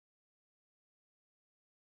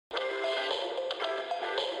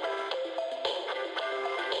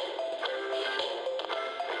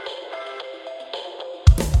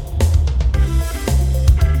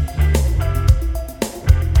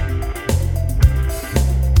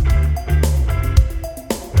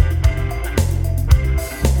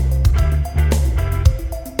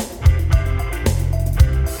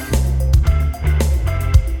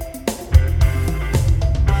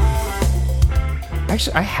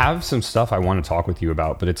I have some stuff I want to talk with you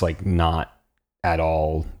about, but it's like not at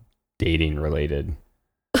all dating related.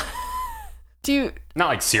 Not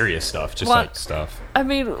like serious stuff, just like stuff. I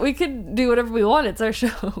mean, we can do whatever we want. It's our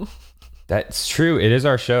show. That's true. It is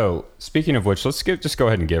our show. Speaking of which, just go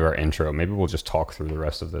ahead and give our intro. Maybe we'll just talk through the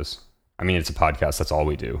rest of this. I mean, it's a podcast. That's all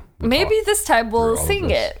we do. Maybe this time we'll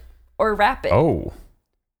sing it or rap it. Oh.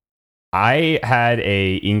 I had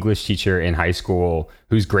a English teacher in high school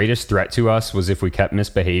whose greatest threat to us was if we kept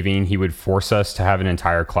misbehaving, he would force us to have an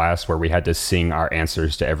entire class where we had to sing our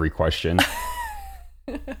answers to every question.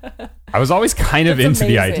 I was always kind of into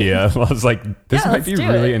the idea. I was like, this might be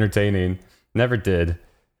really entertaining. Never did.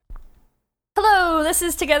 Hello, this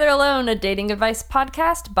is Together Alone, a dating advice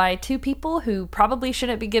podcast by two people who probably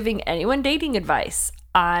shouldn't be giving anyone dating advice.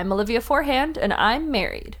 I'm Olivia Forehand, and I'm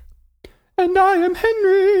married. And I am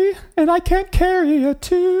Henry, and I can't carry a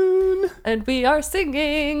tune. And we are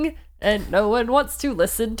singing, and no one wants to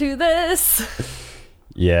listen to this.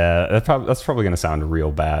 Yeah, that's probably going to sound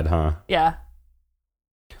real bad, huh? Yeah.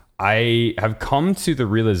 I have come to the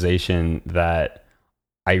realization that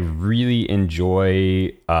I really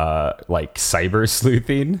enjoy like cyber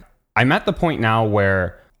sleuthing. I'm at the point now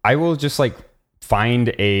where I will just like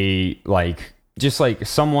find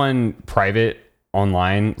someone private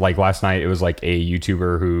online. Like last night, it was like a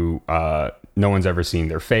YouTuber who no one's ever seen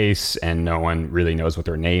their face and no one really knows what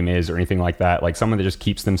their name is or anything like that. Like someone that just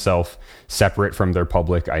keeps themselves separate from their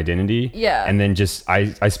public identity. Yeah. And then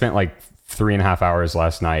I spent like 3.5 hours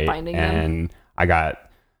last night finding and them. I got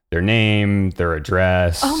their name, their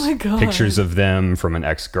address, oh my God, pictures of them from an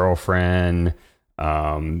ex-girlfriend,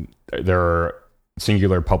 their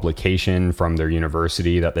singular publication from their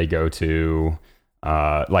university that they go to.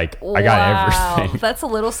 I got everything. That's a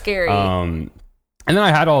little scary. And then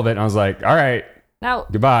I had all of it and I was like, all right, now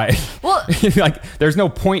goodbye. Well, like there's no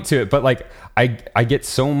point to it, but like I get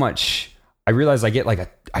so much. I realize I get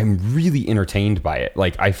I'm really entertained by it.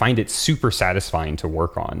 Like I find it super satisfying to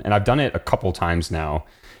work on, and I've done it a couple times now.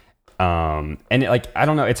 And I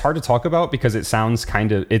don't know, it's hard to talk about because it sounds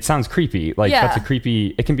creepy. Like yeah.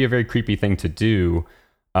 It can be a very creepy thing to do.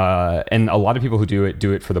 And a lot of people who do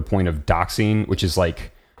it for the point of doxing, which is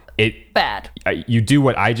like it bad. You do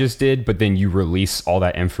what I just did, but then you release all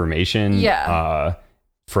that information. Yeah.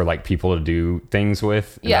 For like people to do things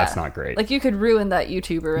with. And yeah. That's not great. Like you could ruin that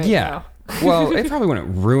YouTuber right now. Well, it probably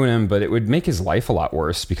wouldn't ruin him, but it would make his life a lot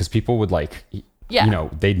worse because people would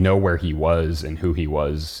they'd know where he was and who he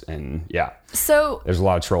was. And yeah. So there's a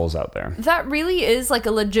lot of trolls out there. That really is like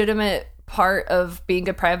a legitimate part of being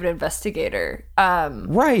a private investigator.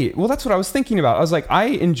 Right. Well, that's what I was thinking about. I was like, I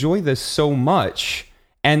enjoy this so much.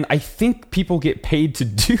 And I think people get paid to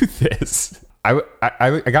do this. I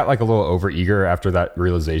got like a little overeager after that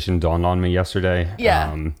realization dawned on me yesterday.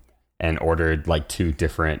 Yeah. And ordered like 2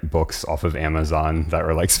 different books off of Amazon that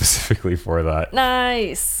were like specifically for that.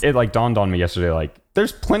 Nice. It like dawned on me yesterday, like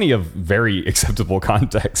there's plenty of very acceptable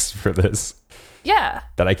context for this. Yeah.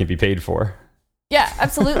 That I can be paid for. Yeah,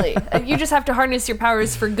 absolutely. You just have to harness your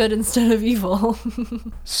powers for good instead of evil.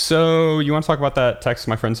 So you want to talk about that text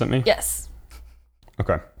my friend sent me? Yes.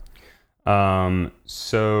 Okay.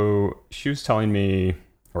 So she was telling me,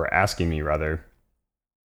 or asking me rather,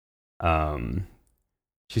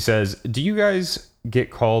 she says, do you guys get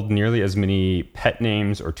called nearly as many pet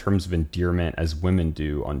names or terms of endearment as women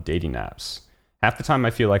do on dating apps? Half the time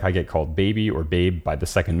I feel like I get called baby or babe by the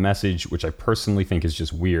second message, which I personally think is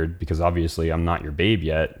just weird because obviously I'm not your babe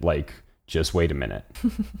yet. Like, just wait a minute.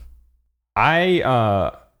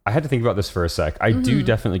 I had to think about this for a sec. I do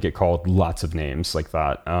definitely get called lots of names like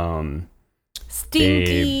that.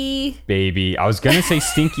 Stinky. Babe, baby. I was going to say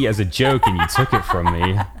stinky as a joke and you took it from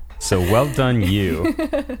me. So well done, you.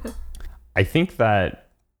 I think that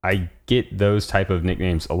I get those type of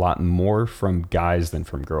nicknames a lot more from guys than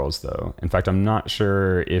from girls, though. In fact, I'm not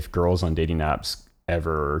sure if girls on dating apps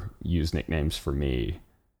ever use nicknames for me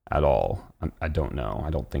at all. I don't know.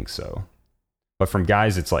 I don't think so. But from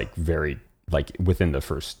guys, it's like very, like within the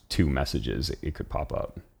first 2 messages, it could pop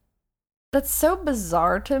up. That's so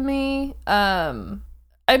bizarre to me. I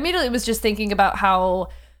immediately was just thinking about how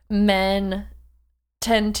men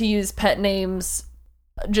tend to use pet names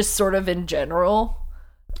just sort of in general.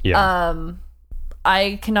 Yeah.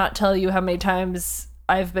 I cannot tell you how many times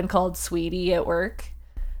I've been called sweetie at work,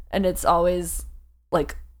 and it's always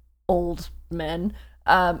like old men.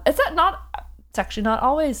 It's actually not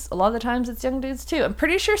always. A lot of the times it's young dudes too. I'm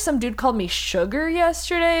pretty sure some dude called me sugar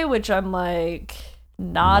yesterday, which I'm like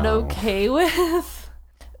not okay with.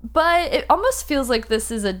 But it almost feels like this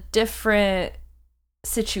is a different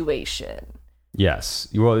situation. Yes.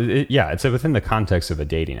 Well, it's within the context of a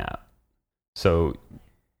dating app. So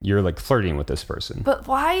you're like flirting with this person. But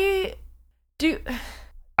why do...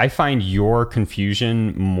 I find your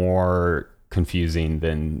confusion more confusing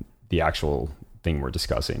than the actual thing we're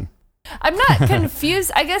discussing. I'm not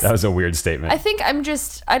confused. I guess that was a weird statement. I think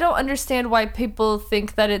I don't understand why people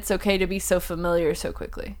think that it's okay to be so familiar so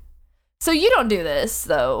quickly. So you don't do this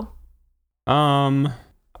though. I'll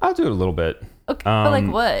do it a little bit. Okay, but like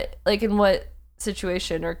what? Like in what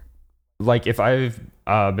situation? Or like if I've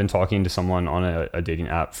been talking to someone on a dating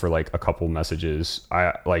app for like a couple messages,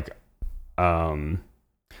 I like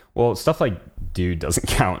well, stuff like dude doesn't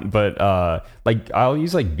count, but like I'll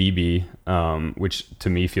use like BB, which to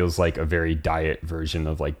me feels like a very diet version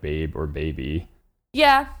of like babe or baby.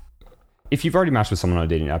 Yeah. If you've already matched with someone on a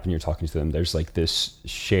dating app and you're talking to them, there's like this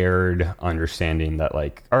shared understanding that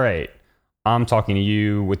like, all right, I'm talking to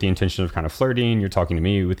you with the intention of kind of flirting. You're talking to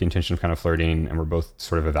me with the intention of kind of flirting, and we're both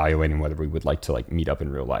sort of evaluating whether we would like to like meet up in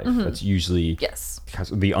real life. Mm-hmm. That's usually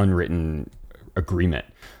the unwritten agreement.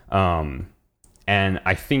 And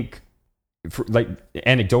I think, like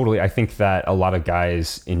anecdotally, I think that a lot of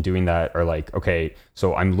guys in doing that are like, okay,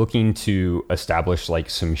 so I'm looking to establish like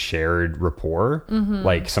some shared rapport,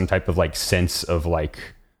 like some type of like sense of like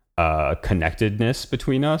connectedness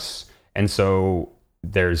between us. And so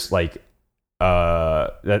there's like,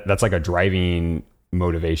 that's like a driving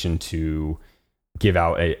motivation to give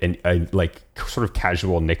out a like sort of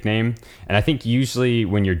casual nickname. And I think usually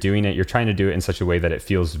when you're doing it, you're trying to do it in such a way that it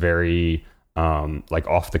feels very like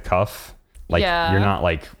off the cuff. Like you're not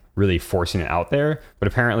like really forcing it out there, but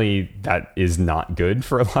apparently that is not good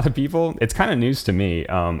for a lot of people. It's kind of news to me.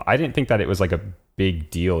 I didn't think that it was like a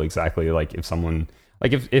big deal exactly. Like if someone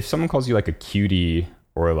calls you like a cutie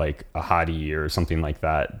or like a hottie or something like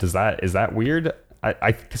that, is that weird?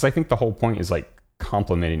 Because I think the whole point is like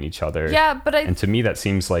complimenting each other. Yeah, but and to me that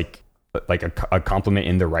seems like a compliment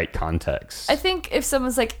in the right context. I think if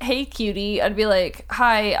someone's like, "Hey, cutie," I'd be like,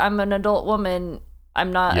 "Hi, I'm an adult woman.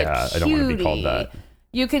 I'm not a cutie." I don't want to be called that.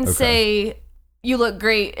 You can say, "You look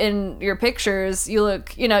great in your pictures. You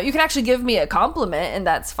look, you can actually give me a compliment, and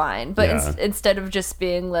that's fine." But instead of just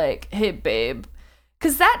being like, "Hey, babe,"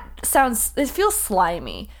 because it feels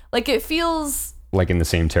slimy. Like it feels like in the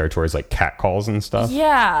same territory as like cat calls and stuff.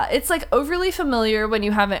 Yeah, it's like overly familiar when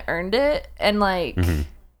you haven't earned it, and like. Mm-hmm.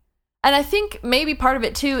 And I think maybe part of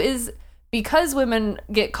it too is because women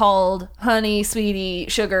get called honey, sweetie,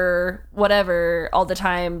 sugar, whatever all the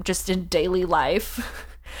time just in daily life.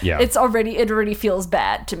 Yeah. It already feels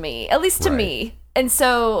bad to me, at least to me. And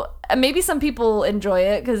so maybe some people enjoy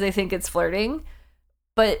it because they think it's flirting,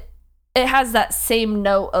 but it has that same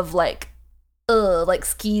note of like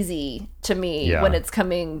skeezy to me when it's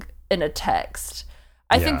coming in a text.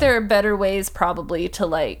 I think there are better ways probably to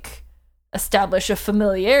like establish a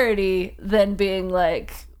familiarity than being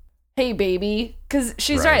like, "Hey, baby," because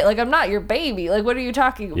she's right. Like, I'm not your baby. Like, what are you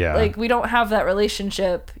talking about? Like, we don't have that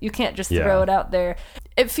relationship. You can't just throw it out there.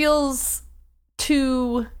 It feels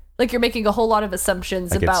too like you're making a whole lot of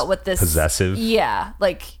assumptions like about what this possessive. Yeah,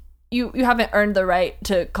 like you haven't earned the right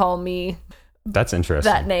to call me. That's interesting.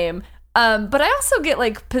 That name. But I also get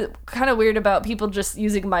like kind of weird about people just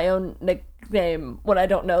using my own nickname when I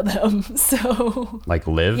don't know them. So like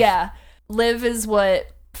Liv. Yeah. Liv is what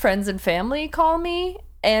friends and family call me.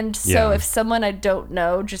 And so if someone I don't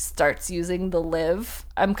know just starts using the Liv,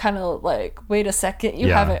 I'm kind of like, wait a second, you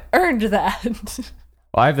haven't earned that.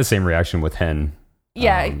 Well, I have the same reaction with Hen.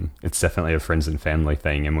 Yeah. It's definitely a friends and family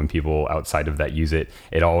thing. And when people outside of that use it,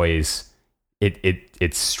 it always,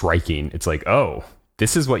 it's striking. It's like, oh,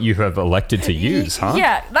 this is what you have elected to use, huh?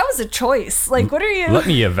 Yeah, that was a choice. Like, what are you... Let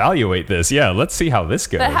me evaluate this. Yeah, let's see how this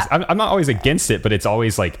goes. I'm not always against it, but it's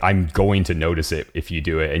always like, I'm going to notice it if you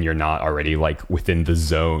do it and you're not already like within the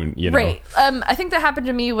zone, you know? Right. I think that happened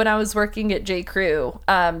to me when I was working at J. Crew.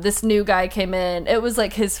 This new guy came in. It was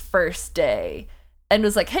like his first day and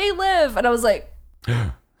was like, "Hey, Liv." And I was like,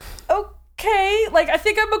 okay. Like, I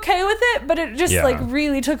think I'm okay with it, but it just like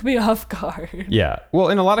really took me off guard. Yeah. Well,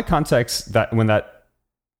 in a lot of contexts, that when that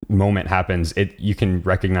moment happens, you can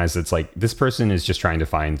recognize it's like this person is just trying to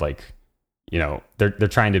find like, they're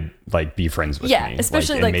trying to like be friends with me.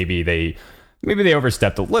 Especially like maybe they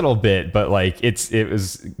overstepped a little bit, but like it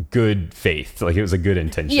was good faith. Like it was a good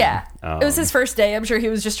intention. Yeah. It was his first day. I'm sure he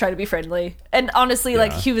was just trying to be friendly. And honestly,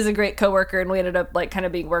 like he was a great coworker and we ended up like kind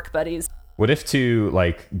of being work buddies. What if to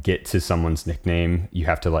like get to someone's nickname, you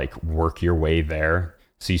have to like work your way there?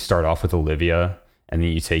 So you start off with Olivia, and then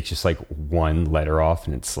you take just like one letter off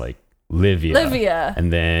and it's like Livia.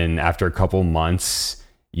 And then after a couple months,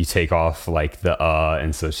 you take off like the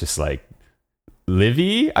and so it's just like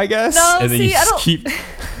Livy, I guess. No, and then see, you just keep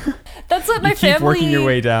That's what my keep family... working your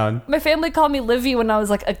way down. My family called me Livy when I was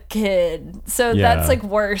like a kid. So Yeah. that's like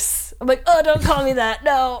worse. I'm like, oh, don't call me that.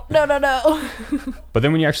 No. But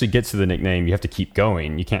then when you actually get to the nickname, you have to keep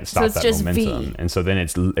going. You can't stop it's that just momentum. V. And so then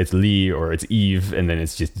it's Lee or it's Eve, and then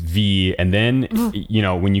it's just V. And then,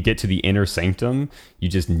 when you get to the inner sanctum, you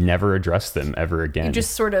just never address them ever again. You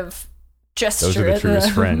just sort of gesture Those are the at truest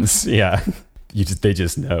them. friends. Yeah. They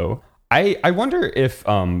just know. I wonder if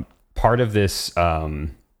part of this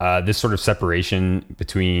this sort of separation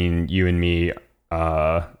between you and me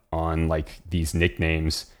on like these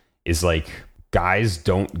nicknames is like guys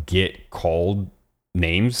don't get called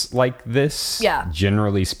names like this,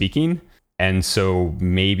 generally speaking. And so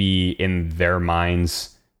maybe in their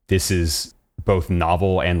minds, this is both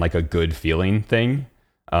novel and like a good feeling thing.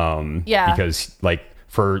 Because like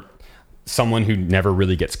for someone who never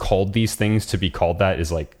really gets called these things to be called that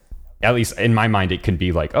is like, at least in my mind, it can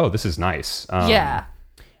be like, oh, this is nice.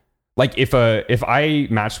 Like if I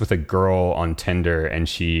matched with a girl on Tinder and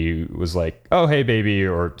she was like, oh, hey, baby,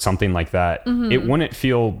 or something like that, it wouldn't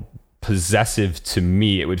feel possessive to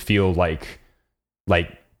me. It would feel like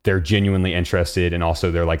they're genuinely interested, and also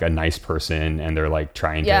they're like a nice person and they're like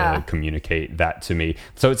trying to communicate that to me.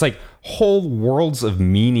 So it's like whole worlds of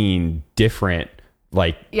meaning different,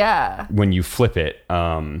 like when you flip it,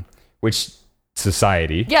 which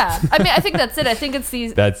society. I mean, I think that's it. I think it's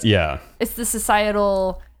these. It's the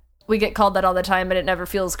societal. We get called that all the time and it never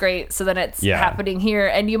feels great. So then it's happening here,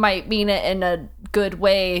 and you might mean it in a good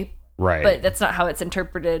way, right? But that's not how it's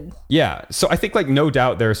interpreted. Yeah. So I think like no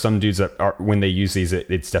doubt there are some dudes that are, when they use these,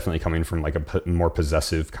 it's definitely coming from like a more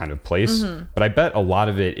possessive kind of place. But I bet a lot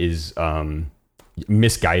of it is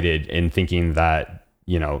misguided in thinking that,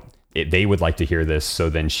 they would like to hear this. So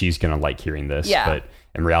then she's going to like hearing this. Yeah. But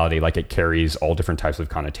in reality, like it carries all different types of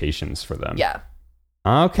connotations for them. Yeah.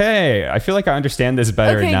 Okay, I feel like I understand this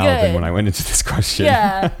better now than when I went into this question.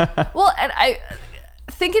 Yeah. Well, and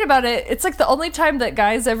thinking about it, it's like the only time that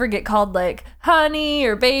guys ever get called like honey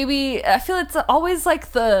or baby. I feel it's always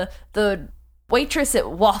like the waitress at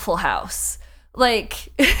Waffle House. Like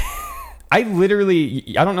I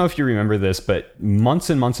don't know if you remember this, but months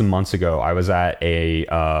and months and months ago, I was at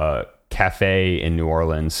a cafe in New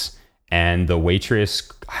Orleans. And the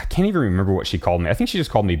waitress, I can't even remember what she called me. I think she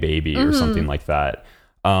just called me baby or something like that.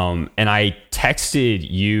 And I texted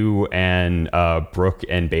you and Brooke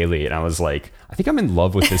and Bailey, and I was like, I think I'm in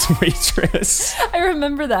love with this waitress. I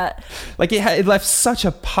remember that. Like it left such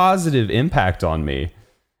a positive impact on me.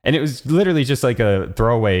 And it was literally just like a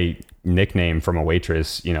throwaway nickname from a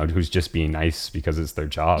waitress, who's just being nice because it's their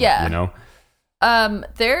job,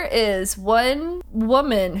 There is one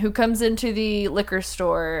woman who comes into the liquor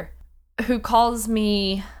store who calls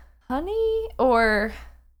me honey, or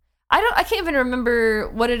I can't even remember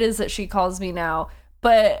what it is that she calls me now,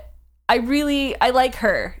 but I like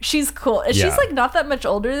her. She's cool. And she's like not that much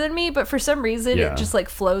older than me, but for some reason it just like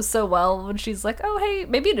flows so well when she's like, oh, hey,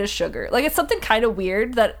 maybe it is sugar. Like it's something kind of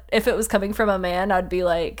weird that if it was coming from a man, I'd be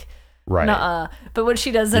like, nuh-uh. But when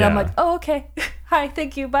she does it, I'm like, oh, okay. Hi,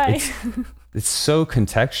 thank you, bye. It's so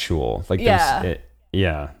contextual. Like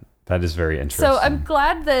that is very interesting. So I'm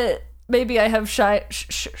glad that maybe I have shined.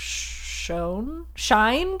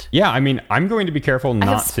 Yeah, I mean, I'm going to be careful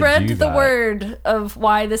not to do that. I have spread the word of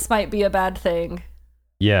why this might be a bad thing.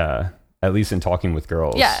 Yeah, at least in talking with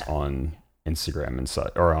girls on Instagram and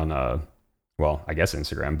such, or on I guess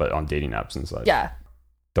Instagram, but on dating apps and such. Yeah.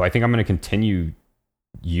 Though I think I'm going to continue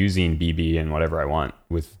using BB and whatever I want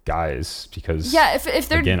with guys because if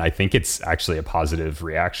they're, again, I think it's actually a positive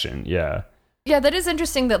reaction. Yeah, that is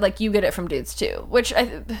interesting that like you get it from dudes too, which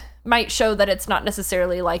might show that it's not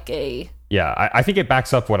necessarily like a. Yeah, I think it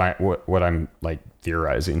backs up what I'm like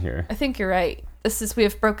theorizing here. I think you're right. We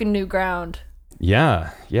have broken new ground.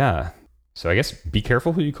 Yeah. So I guess be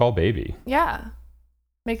careful who you call baby. Yeah,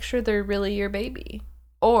 make sure they're really your baby,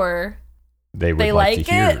 or they like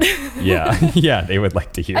to hear it. Yeah, they would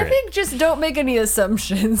like to hear it. I think just don't make any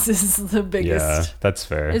assumptions is the biggest. Yeah, that's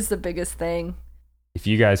fair. Is the biggest thing. If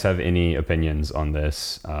you guys have any opinions on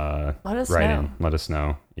this, let us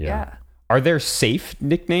know. Yeah. Are there safe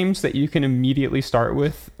nicknames that you can immediately start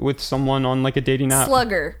with someone on like a dating app?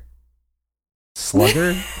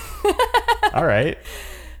 Slugger. All right.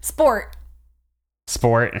 Sport.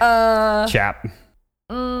 Chap.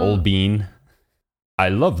 Old bean. I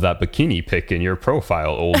love that bikini pic in your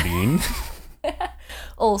profile, old bean.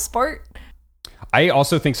 Old sport. I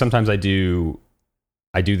also think sometimes I do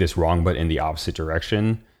this wrong, but in the opposite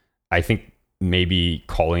direction. I think maybe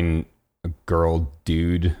calling a girl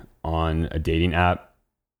dude on a dating app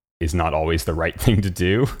is not always the right thing to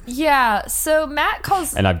do. Yeah, so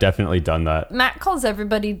And I've definitely done that. Matt calls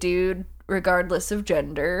everybody dude, regardless of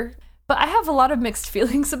gender. But I have a lot of mixed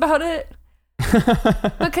feelings about it.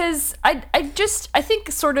 Because I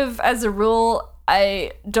think sort of as a rule,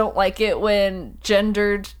 I don't like it when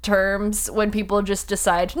gendered terms, when people just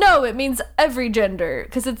decide, no, it means every gender.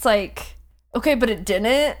 Because it's like, okay, but it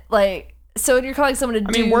didn't. Like, so when you're calling someone a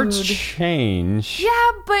dude. I mean, words change.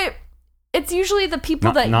 Yeah, but it's usually the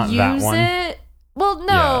people that use it. Well,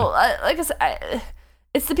 no, like I said,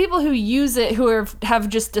 it's the people who use it who have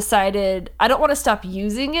just decided, I don't want to stop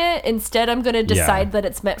using it. Instead, I'm going to decide that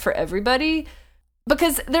it's meant for everybody.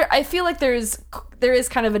 Because I feel like there is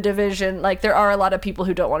kind of a division. Like, there are a lot of people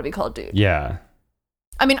who don't want to be called dude. Yeah.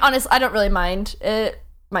 I mean, honestly, I don't really mind it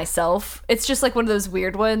myself. It's just like one of those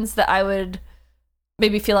weird ones that I would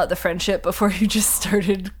maybe feel out the friendship before you just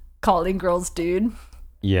started calling girls dude.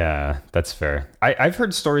 Yeah, that's fair. I've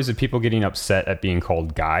heard stories of people getting upset at being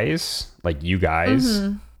called guys, like you guys.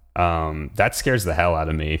 Mm-hmm. That scares the hell out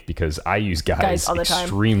of me because I use guys all the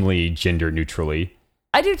extremely time. Gender neutrally.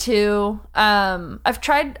 I do too.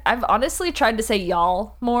 I've honestly tried to say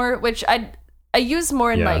y'all more, which I use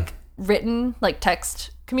more in like written, like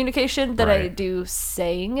text communication than I do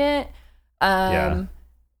saying it.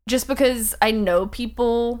 Just because I know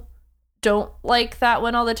people don't like that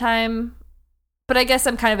one all the time. But I guess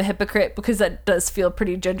I'm kind of a hypocrite because that does feel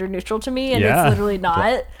pretty gender neutral to me, and it's literally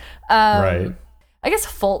not. Right. I guess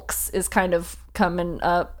folks is kind of coming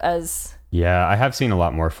up as... Yeah, I have seen a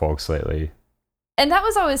lot more folks lately. And that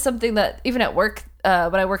was always something that, even at work,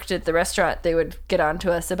 when I worked at the restaurant, they would get on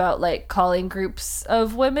to us about, like, calling groups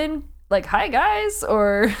of women, like, hi, guys,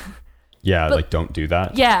 or... Yeah, like, don't do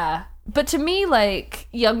that. Yeah. But to me, like,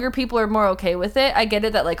 younger people are more okay with it. I get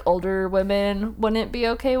it that, like, older women wouldn't be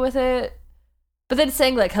okay with it. But then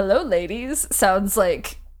saying, like, hello, ladies, sounds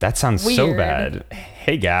like that sounds weird. So bad.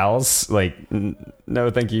 Hey, gals. Like, no,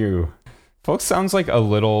 thank you. Folks sounds like a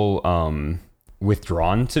little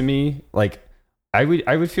withdrawn to me. Like, I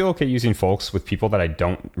would feel okay using folks with people that I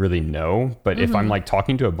don't really know. But if I'm, like,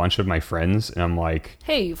 talking to a bunch of my friends and I'm like,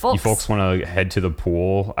 hey, folks. You folks want to head to the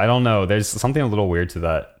pool? I don't know. There's something a little weird to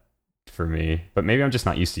that. For me, but maybe I'm just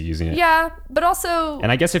not used to using it. Yeah, but also,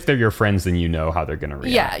 and I guess if they're your friends, then you know how they're gonna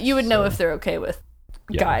react. Yeah, you would know if they're okay with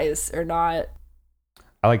guys or not.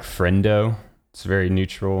 I like friendo. It's very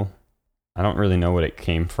neutral. I don't really know what it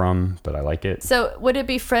came from, but I like it. So would it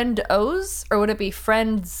be friend-os or would it be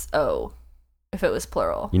friends-o if it was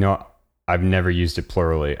plural? You know, I've never used it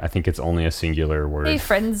plurally. I think it's only a singular word. Hey,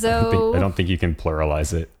 friendzo. I don't think you can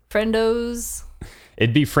pluralize it. Friendos.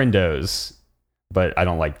 It'd be friendos, but I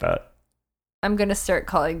don't like that. I'm gonna start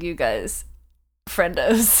calling you guys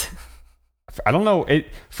friendos. I don't know.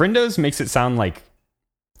 Friendos makes it sound like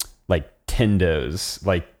tendos,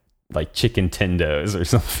 like chicken tendos or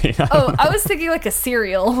something. I was thinking like a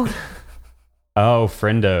cereal. Oh,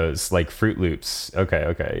 friendos, like Fruit Loops.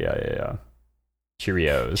 Okay, yeah.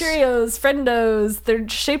 Cheerios, friendos. They're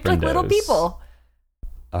shaped like little people.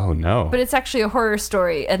 Oh no! But it's actually a horror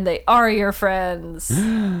story, and they are your friends.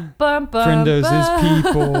 Bum, bum, Friendos bum. is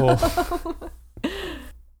people.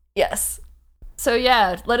 Yes. So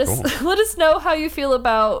yeah, let us know how you feel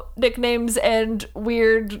about nicknames and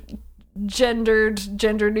weird gender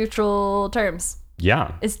neutral terms.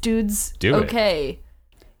 Yeah. Is dudes Do okay?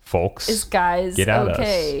 It. Folks. Is guys get at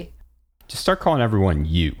okay? Us. Just start calling everyone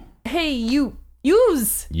you. Hey, you.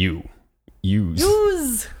 Use. You.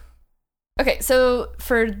 Use. Okay, so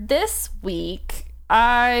for this week,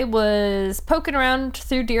 I was poking around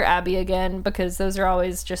through Dear Abby again because those are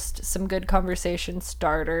always just some good conversation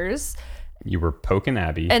starters. You were poking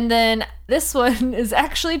Abby. And then this one is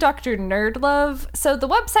actually Dr. Nerdlove. So the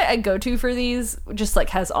website I go to for these just like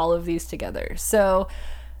has all of these together. So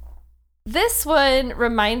this one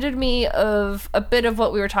reminded me of a bit of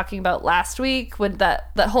what we were talking about last week when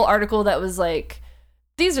that whole article that was like,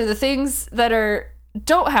 these are the things that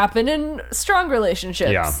don't happen in strong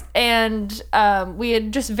relationships. Yeah. And we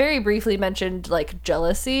had just very briefly mentioned like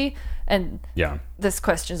jealousy, and this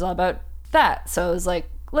question is all about that. So I was like,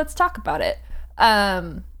 let's talk about it.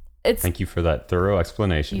 Thank you for that thorough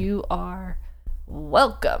explanation. You are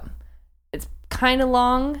welcome. It's kind of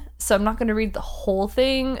long, so I'm not going to read the whole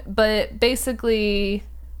thing, but basically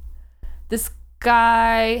this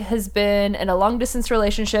guy has been in a long distance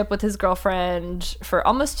relationship with his girlfriend for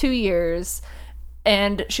almost 2 years,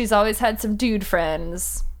 and she's always had some dude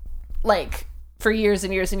friends, like, for years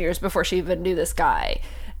and years and years before she even knew this guy.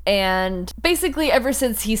 And basically, ever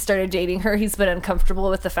since he started dating her, he's been uncomfortable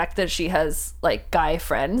with the fact that she has, like, guy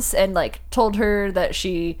friends, and, like, told her that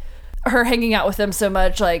she her hanging out with them so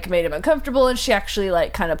much like made him uncomfortable, and she actually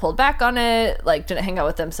like kind of pulled back on it, like didn't hang out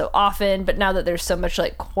with them so often. But now that there's so much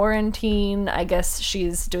like quarantine, I guess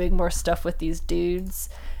she's doing more stuff with these dudes,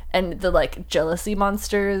 and the like jealousy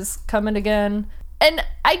monsters coming again. And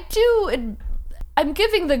I'm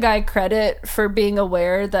giving the guy credit for being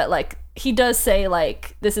aware that like he does say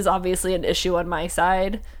like this is obviously an issue on my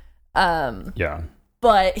side. Yeah.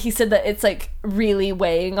 But he said that it's like really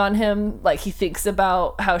weighing on him. Like he thinks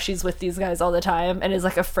about how she's with these guys all the time and is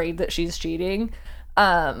like afraid that she's cheating.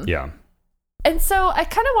 Yeah. And so I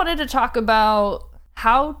kind of wanted to talk about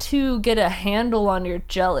how to get a handle on your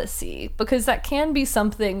jealousy, because that can be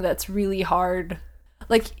something that's really hard.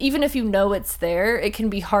 Like even if you know it's there, it can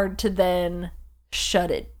be hard to then shut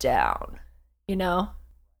it down, you know?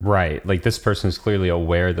 Right. Like this person is clearly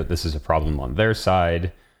aware that this is a problem on their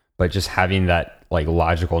side, but just having that like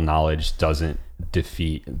logical knowledge doesn't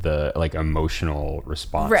defeat the like emotional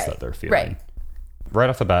response that they're feeling. Right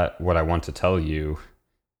off the bat, what I want to tell you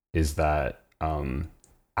is that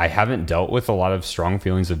I haven't dealt with a lot of strong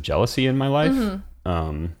feelings of jealousy in my life.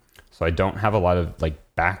 So I don't have a lot of like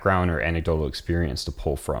background or anecdotal experience to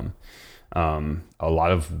pull from. A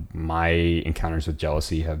lot of my encounters with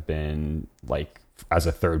jealousy have been like as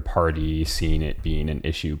a third party, seeing it being an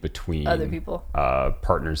issue between other people,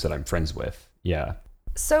 partners that I'm friends with. Yeah.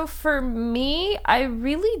 So for me, I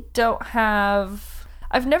really don't have,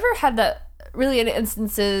 I've never had that really any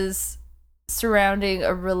instances surrounding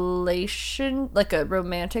a relation, like a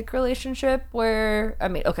romantic relationship where, I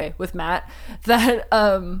mean, okay, with Matt, that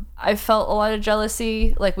I felt a lot of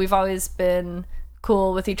jealousy. Like we've always been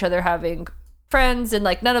cool with each other having friends, and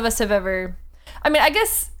like none of us have ever, I mean, I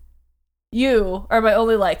guess you are my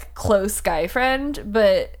only like close guy friend,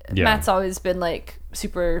 but Matt's always been like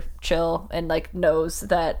super chill and like knows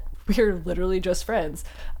that we're literally just friends.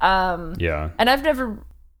 And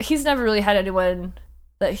he's never really had anyone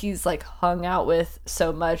that he's like hung out with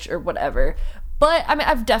so much or whatever. But I mean,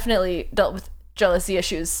 I've definitely dealt with jealousy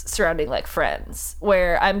issues surrounding like friends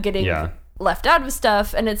where I'm getting left out of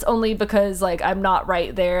stuff, and it's only because like I'm not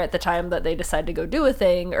right there at the time that they decide to go do a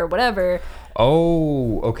thing or whatever.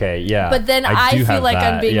 Oh, okay, yeah. But then I feel like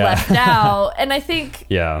I'm being left out, and I think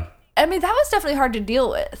I mean, that was definitely hard to deal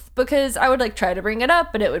with, because I would like try to bring it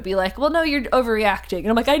up and it would be like, well, no, you're overreacting. And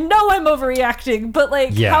I'm like, I know I'm overreacting, but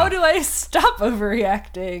like, how do I stop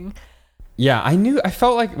overreacting? Yeah, I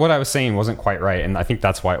felt like what I was saying wasn't quite right, and I think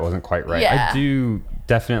that's why it wasn't quite right. Yeah. I do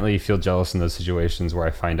definitely feel jealous in those situations where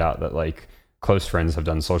I find out that like close friends have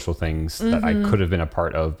done social things that I could have been a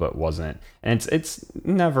part of but wasn't. And it's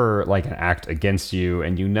never like an act against you,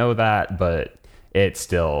 and you know that, but it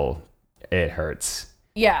hurts.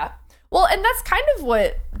 Yeah. Well, and that's kind of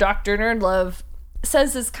what Dr. Nerdlove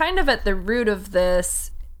says is kind of at the root of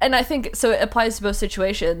this. And I think, so it applies to both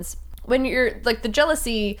situations. When you're, like, the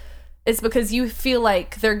jealousy is because you feel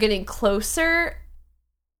like they're getting closer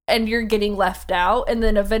and you're getting left out. And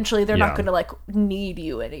then eventually they're not going to, like, need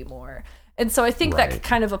you anymore. And so I think that could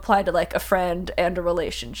kind of apply to, like, a friend and a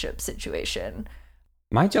relationship situation.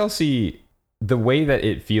 My jealousy, the way that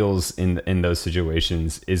it feels in those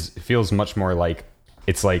situations feels much more like,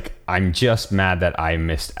 it's like, I'm just mad that I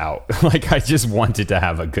missed out. Like, I just wanted to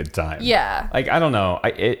have a good time. Yeah. Like, I don't know.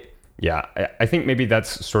 I think maybe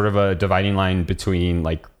that's sort of a dividing line between,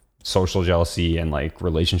 like, social jealousy and, like,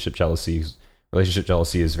 relationship jealousy. Relationship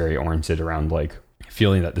jealousy is very oriented around, like,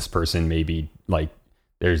 feeling that this person maybe, like,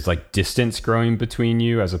 there's, like, distance growing between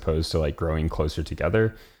you as opposed to, like, growing closer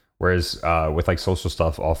together. Whereas with, like, social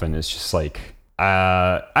stuff, often it's just, like,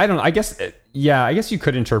 I don't know. I guess you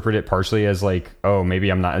could interpret it partially as like, oh,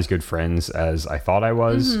 maybe I'm not as good friends as I thought I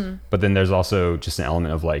was. Mm-hmm. But then there's also just an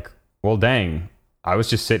element of like, well, dang, I was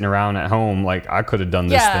just sitting around at home. Like I could have done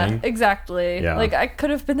this thing. Exactly. Yeah. Like I could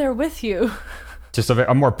have been there with you. Just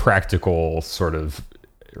a more practical sort of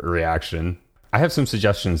reaction. I have some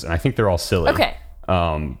suggestions and I think they're all silly. Okay.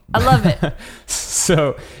 I love it.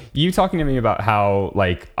 So you talking to me about how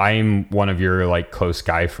like I'm one of your like close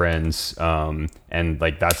guy friends, and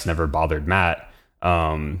like that's never bothered Matt.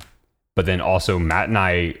 But then also Matt and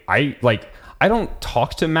I don't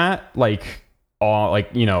talk to Matt like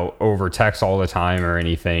over text all the time or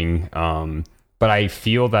anything. But I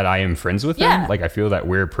feel that I am friends with him. Like I feel that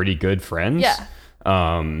we're pretty good friends. Yeah.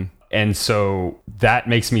 And so that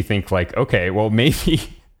makes me think like, okay, well maybe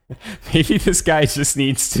this guy just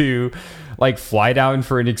needs to like fly down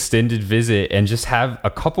for an extended visit and just have a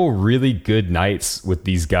couple really good nights with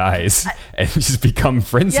these guys and just become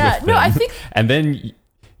friends with them. No, I think, and then,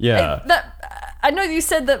 I know you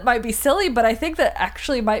said that might be silly, but I think that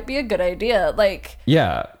actually might be a good idea. Like,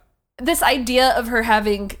 this idea of her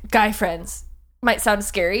having guy friends might sound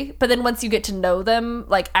scary, but then once you get to know them,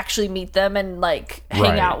 like actually meet them and like hang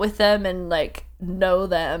Right. out with them and like know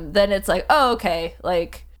them, then it's like, oh, okay,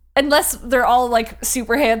 like unless they're all like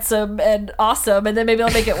super handsome and awesome, and then maybe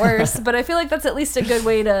I'll make it worse. But I feel like that's at least a good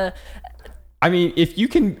way to. I mean, if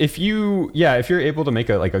you're able to make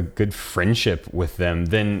a good friendship with them,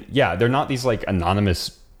 then yeah, they're not these like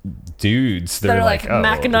anonymous dudes. They're like oh,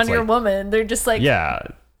 macking on it's your like, woman. They're just like, yeah,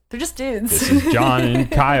 they're just dudes. this is John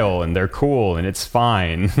and Kyle, and they're cool, and it's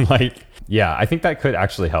fine. Like, yeah, I think that could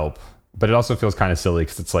actually help. But it also feels kind of silly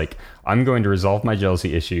because it's like, I'm going to resolve my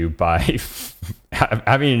jealousy issue by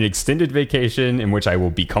having an extended vacation in which I will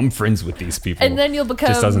become friends with these people. And then you'll become...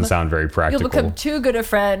 Just doesn't sound very practical. You'll become too good of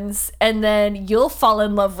friends, and then you'll fall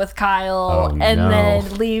in love with Kyle, and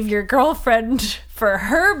then leave your girlfriend for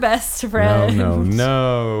her best friend.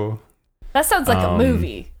 No. That sounds like a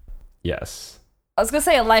movie. Yes. I was going to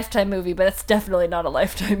say a Lifetime movie, but it's definitely not a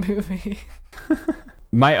Lifetime movie.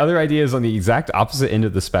 My other idea is on the exact opposite end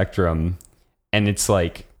of the spectrum. And it's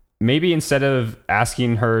like, maybe instead of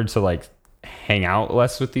asking her to like hang out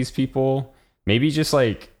less with these people, maybe just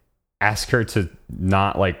like ask her to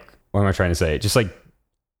not like, what am I trying to say? Just like,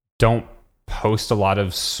 don't post a lot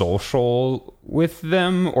of social with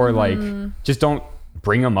them, or like, just don't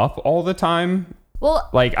bring them up all the time. Well,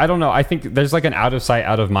 like, I don't know. I think there's like an out of sight,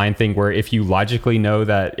 out of mind thing where if you logically know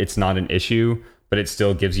that it's not an issue, but it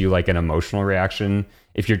still gives you like an emotional reaction,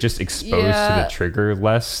 if you're just exposed to the trigger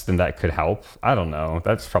less, then that could help. I don't know.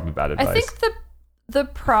 That's probably bad advice. I think the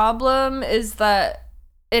problem is that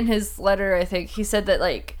in his letter, I think he said that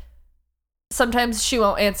like sometimes she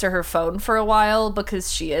won't answer her phone for a while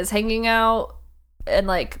because she is hanging out and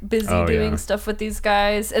like busy doing stuff with these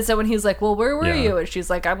guys. And so when he's like, well, where were you? And she's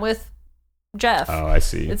like, I'm with Jeff. Oh, I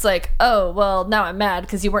see. It's like, oh, well, now I'm mad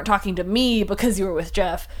because you weren't talking to me because you were with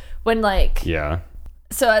Jeff. When like,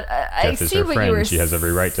 so I Jeff is see her what friend. you were She has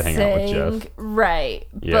every right to hang out with Jeff. Right.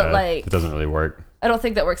 Yeah, but like, it doesn't really work. I don't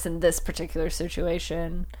think that works in this particular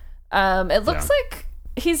situation. It looks like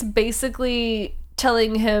he's basically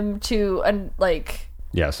telling him to like.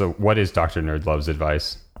 Yeah. So what is Dr. Nerdlove's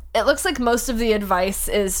advice? It looks like most of the advice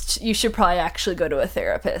is you should probably actually go to a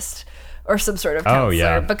therapist or some sort of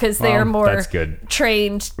counselor because they are more that's good.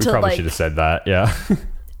 Trained we to probably like. Should have said that. Yeah.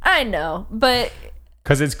 I know, but.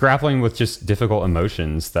 Because it's grappling with just difficult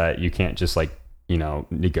emotions that you can't just like,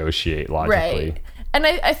 negotiate logically. Right. And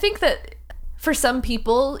I think that for some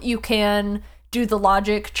people, you can do the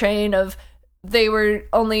logic train of they were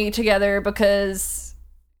only together because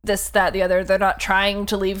this, that, the other. They're not trying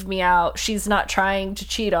to leave me out. She's not trying to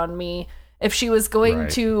cheat on me. If she was going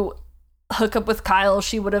to hook up with Kyle,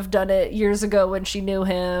 she would have done it years ago when she knew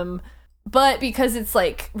him. But because it's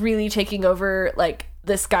like really taking over like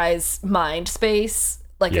this guy's mind space,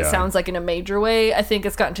 like it sounds like in a major way, I think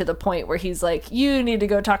it's gotten to the point where he's like, you need to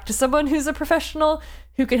go talk to someone who's a professional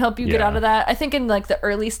who can help you get out of that. I think in like the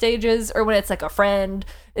early stages or when it's like a friend,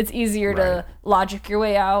 it's easier to logic your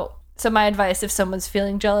way out. So my advice, if someone's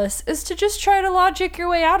feeling jealous, is to just try to logic your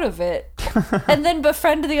way out of it and then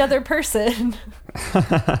befriend the other person.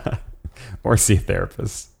 Or see a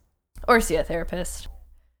therapist.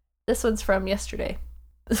 This one's from yesterday.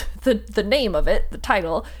 The name of it, the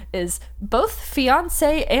title, is Both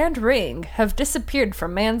Fiancé and Ring Have Disappeared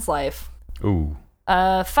from Man's Life. Ooh.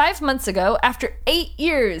 5 months ago, after 8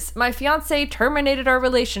 years, my fiancé terminated our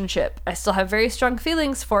relationship. I still have very strong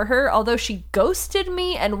feelings for her, although she ghosted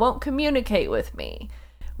me and won't communicate with me.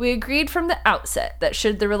 We agreed from the outset that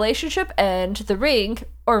should the relationship end, the ring,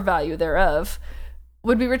 or value thereof,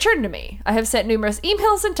 would be returned to me. I have sent numerous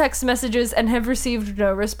emails and text messages and have received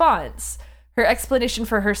no response. Her explanation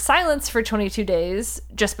for her silence for 22 days,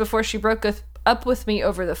 just before she broke up with me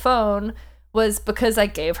over the phone, was because I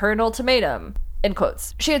gave her an ultimatum. In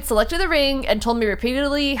quotes. She had selected the ring and told me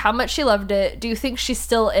repeatedly how much she loved it. Do you think she's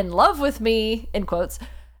still in love with me? In quotes.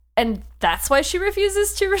 And that's why she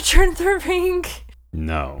refuses to return the ring?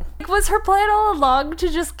 No. Was her plan all along to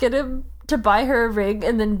just get him to buy her a ring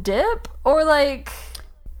and then dip? Or like...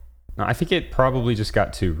 No, I think it probably just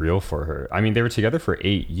got too real for her. I mean, they were together for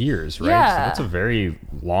 8 years, right? Yeah. So that's a very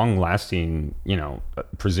long-lasting,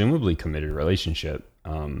 presumably committed relationship.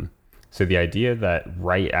 So the idea that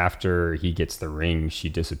right after he gets the ring, she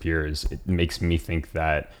disappears, it makes me think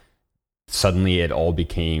that suddenly it all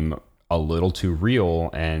became a little too real,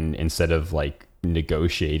 and instead of like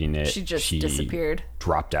negotiating it, she disappeared.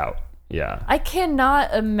 Dropped out. Yeah. I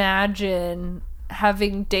cannot imagine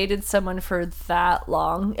having dated someone for that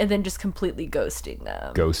long and then just completely ghosting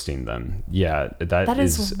them. Yeah, that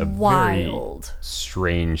is a wild, very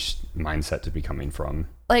strange mindset to be coming from.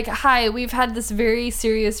 Like, hi, we've had this very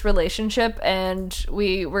serious relationship and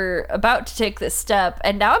we were about to take this step,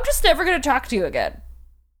 and now I'm just never going to talk to you again.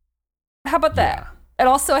 How about that? Yeah. And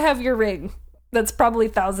also, I have your ring. That's probably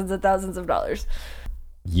thousands and thousands of dollars.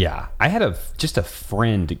 Yeah, I had just a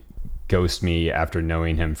friend ghost me after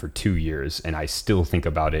knowing him for 2 years, and I still think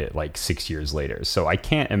about it like 6 years later. So I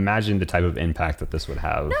can't imagine the type of impact that this would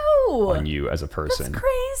have on you as a person. That's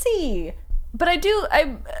crazy. But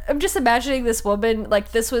I'm just imagining this woman,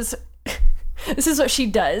 like, this is what she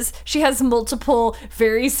does. She has multiple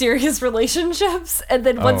very serious relationships, and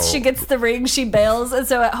then once she gets the ring, she bails, and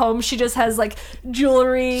so at home she just has like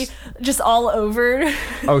jewelry just all over.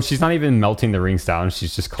 Oh, she's not even melting the rings down,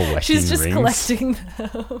 she's just collecting rings. She's just collecting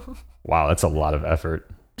them. Wow, that's a lot of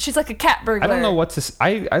effort. She's like a cat burglar. I don't know what to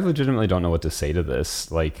I legitimately don't know what to say to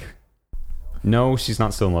this. Like, no, she's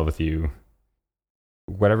not still in love with you.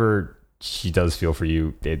 Whatever she does feel for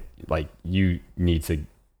you, you need to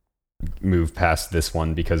move past this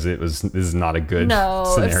one, because this is not a good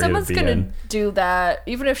scenario. If someone's gonna do that,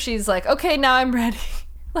 even if she's like, okay, now I'm ready,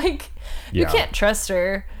 like, you can't trust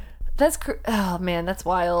her. Oh man, that's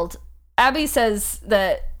wild. Abby says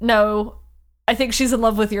that, no, I think she's in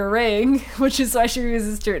love with your ring, which is why she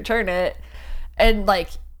refuses to return it, and like,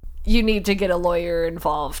 you need to get a lawyer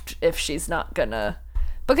involved if she's not gonna,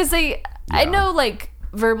 because I know, like,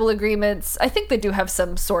 verbal agreements, I think they do have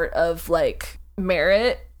some sort of like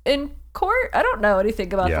merit in court. I don't know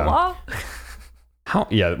anything about the law.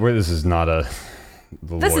 Where this is not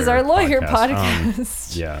this is our lawyer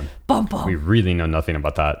podcast. Bum, bum. We really know nothing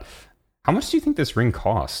about that. How much do you think this ring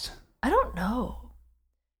cost? I don't know.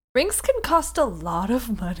 Rings can cost a lot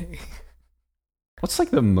of money. What's like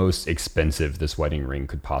the most expensive this wedding ring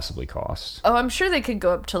could possibly cost? Oh, I'm sure they could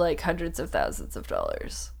go up to like hundreds of thousands of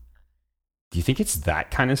dollars. Do you think it's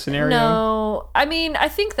that kind of scenario? No. I mean, I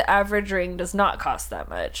think the average ring does not cost that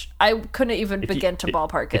much. I couldn't even begin to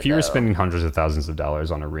ballpark it, If you were spending hundreds of thousands of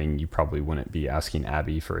dollars on a ring, you probably wouldn't be asking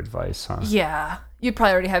Abby for advice, huh? Yeah. You'd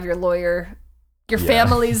probably already have your lawyer, your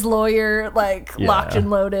family's lawyer, like, locked and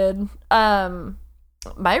loaded.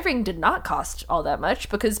 My ring did not cost all that much,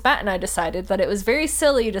 because Matt and I decided that it was very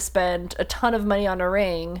silly to spend a ton of money on a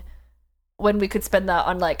ring when we could spend that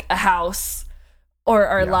on, like, a house or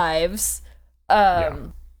our lives.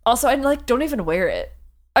 Also, I like don't even wear it.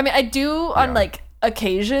 I mean, I do on like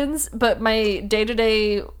occasions, but my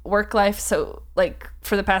day-to-day work life, so like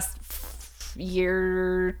for the past 2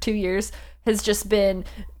 years, has just been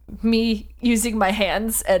me using my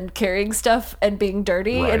hands and carrying stuff and being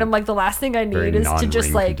dirty. And I'm like, the last thing I need is to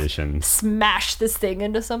just like smash this thing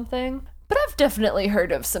into something. But I've definitely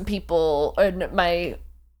heard of some people in my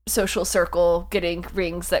social circle getting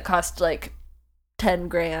rings that cost like 10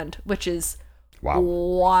 grand, which is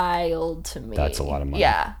wild to me. That's a lot of money.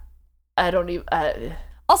 Yeah. I don't even...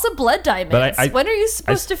 also, blood diamonds. When are you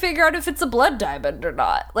supposed to figure out if it's a blood diamond or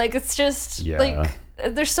not? Like, it's just... Like,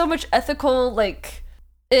 there's so much ethical, like,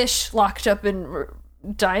 ish locked up in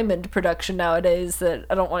diamond production nowadays that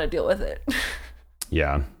I don't want to deal with it.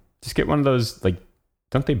 Yeah. Just get one of those, like...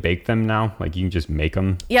 Don't they bake them now? Like, you can just make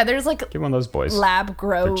them? Yeah, there's, like... Get one of those boys.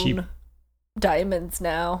 Lab-grown diamonds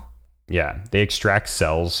now. Yeah, they extract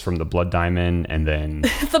cells from the blood diamond, and then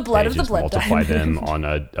the blood of the blood multiply diamond. them on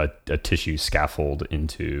a tissue scaffold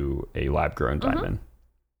into a lab-grown diamond.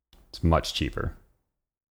 It's much cheaper.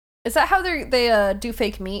 Is that how they do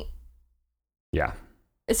fake meat? Yeah.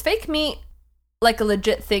 Is fake meat like a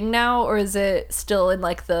legit thing now, or is it still in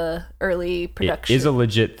like the early production? It is a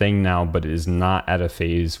legit thing now, but it is not at a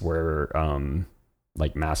phase where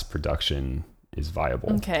like mass production is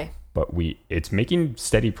viable. Okay. But it's making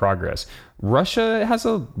steady progress. Russia has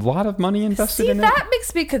a lot of money invested in it. That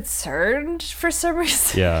makes me concerned for some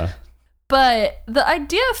reason. Yeah. But the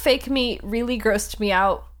idea of fake meat really grossed me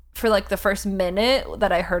out for like the first minute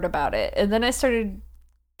that I heard about it. And then I started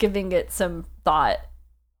giving it some thought.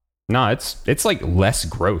 No, it's like less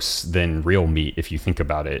gross than real meat if you think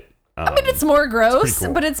about it. I mean, it's more gross,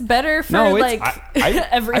 cool. But it's better for everything.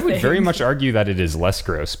 I would very much argue that it is less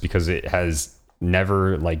gross because it has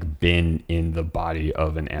never like been in the body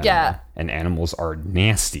of an animal. Yeah. And animals are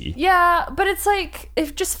nasty. Yeah, but it's like,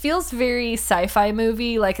 it just feels very sci-fi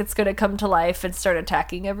movie, like it's gonna come to life and start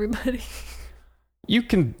attacking everybody. You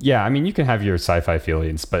can have your sci-fi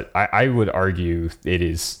feelings, but I would argue it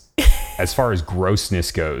is, as far as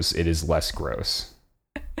grossness goes, it is less gross.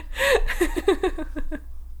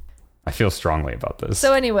 I feel strongly about this.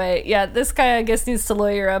 So anyway, yeah, this guy I guess needs to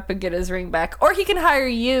lawyer up and get his ring back, or he can hire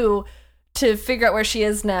you to figure out where she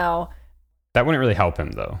is now. That wouldn't really help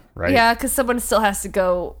him, though, right? Yeah, because someone still has to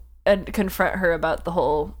go and confront her about the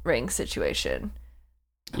whole ring situation.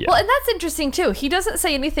 Yeah. Well, and that's interesting, too. He doesn't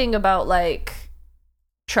say anything about, like,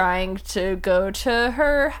 trying to go to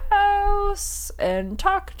her house and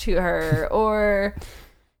talk to her, or...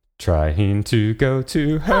 Trying to go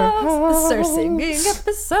to her house. This is our singing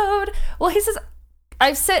episode. Well, he says,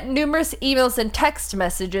 I've sent numerous emails and text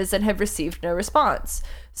messages and have received no response.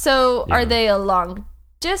 So are they a long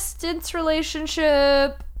distance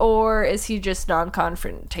relationship, or is he just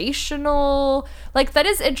non-confrontational? Like, that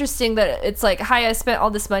is interesting that it's like, hi, I spent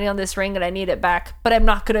all this money on this ring and I need it back, but I'm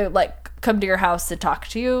not gonna like come to your house to talk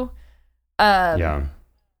to you.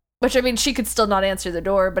 Which, I mean, she could still not answer the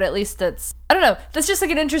door, but at least that's, I don't know, that's just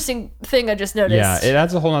like an interesting thing I just noticed. Yeah, it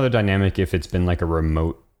adds a whole other dynamic if it's been like a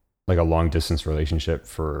remote, like a long distance relationship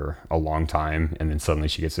for a long time, and then suddenly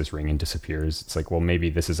she gets this ring and disappears. It's like, well,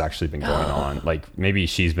 maybe this has actually been going on. Like, maybe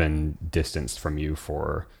she's been distanced from you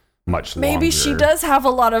for much longer. Maybe she does have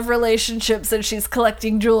a lot of relationships and she's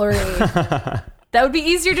collecting jewelry. That would be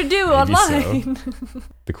easier to do online. So.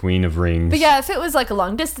 The Queen of Rings. But yeah, if it was like a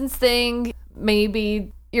long distance thing,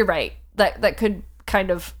 maybe you're right. That could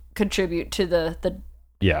kind of contribute to the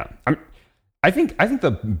Yeah. I think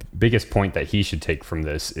the biggest point that he should take from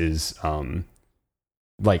this is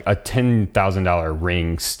like a $10,000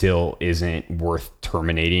 ring still isn't worth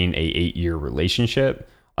terminating a 8-year relationship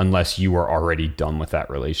unless you are already done with that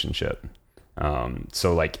relationship.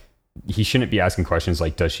 So like he shouldn't be asking questions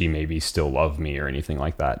like, does she maybe still love me or anything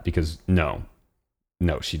like that? Because no,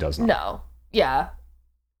 she does not. No. Yeah.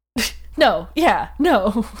 No. Yeah.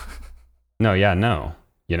 No. No. Yeah. No.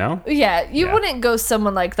 You know? Yeah. You wouldn't ghost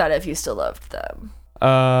someone like that if you still loved them.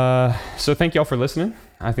 So thank y'all for listening.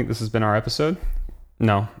 I think this has been our episode.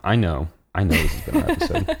 No, I know this has been our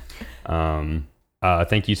episode.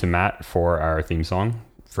 Thank you to Matt for our theme song,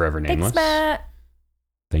 Forever Nameless. Thanks, Matt.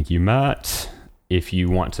 Thank you, Matt. If you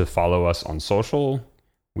want to follow us on social,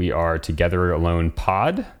 we are Together Alone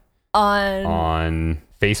Pod on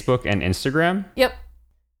Facebook and Instagram. Yep.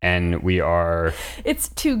 And we are... It's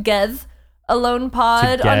Together Alone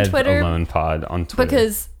Pod on Twitter. Alone Pod on Twitter.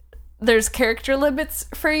 Because there's character limits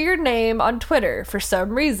for your name on Twitter for some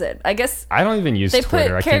reason. I guess... I don't even use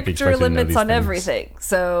Twitter. They put character limits on everything.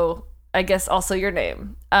 So I guess also your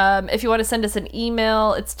name. If you want to send us an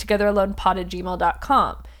email, it's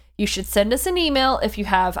togetheralonepod@gmail.com. You should send us an email if you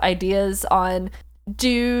have ideas on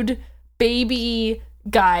dude, baby,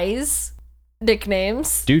 guys...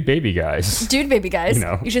 nicknames. Dude baby guys. You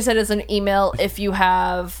know. You should send us an email if you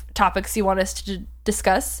have topics you want us to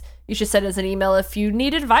discuss. You should send us an email if you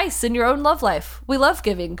need advice in your own love life. We love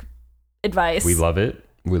giving advice. We love it.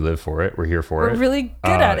 We live for it. We're here for it. We're really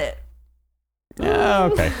good at it. Yeah,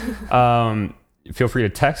 okay. Feel free to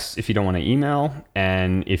text if you don't want to email.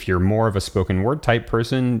 And if you're more of a spoken word type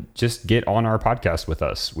person, just get on our podcast with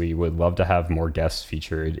us. We would love to have more guests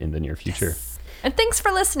featured in the near future. Yes. And thanks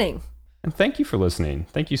for listening. And thank you for listening.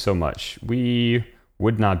 Thank you so much. We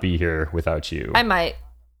would not be here without you. I might.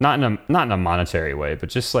 Not in a monetary way, but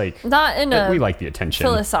just like... Not in a... We like the attention.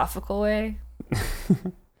 Philosophical way.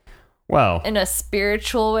 Well... In a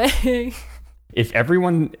spiritual way. If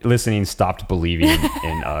everyone listening stopped believing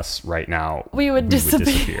in us right now... We would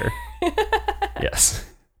disappear. Yes.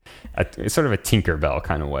 It's sort of a Tinkerbell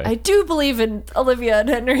kind of way. I do believe in Olivia and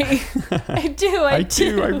Henry. I do. I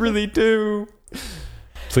do. I really do.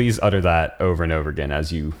 Please utter that over and over again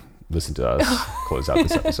as you listen to us close out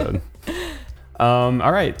this episode. All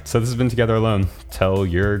right. So this has been Together Alone. Tell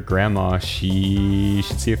your grandma she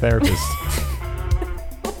should see a therapist.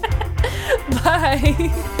 Bye.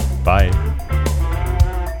 Bye.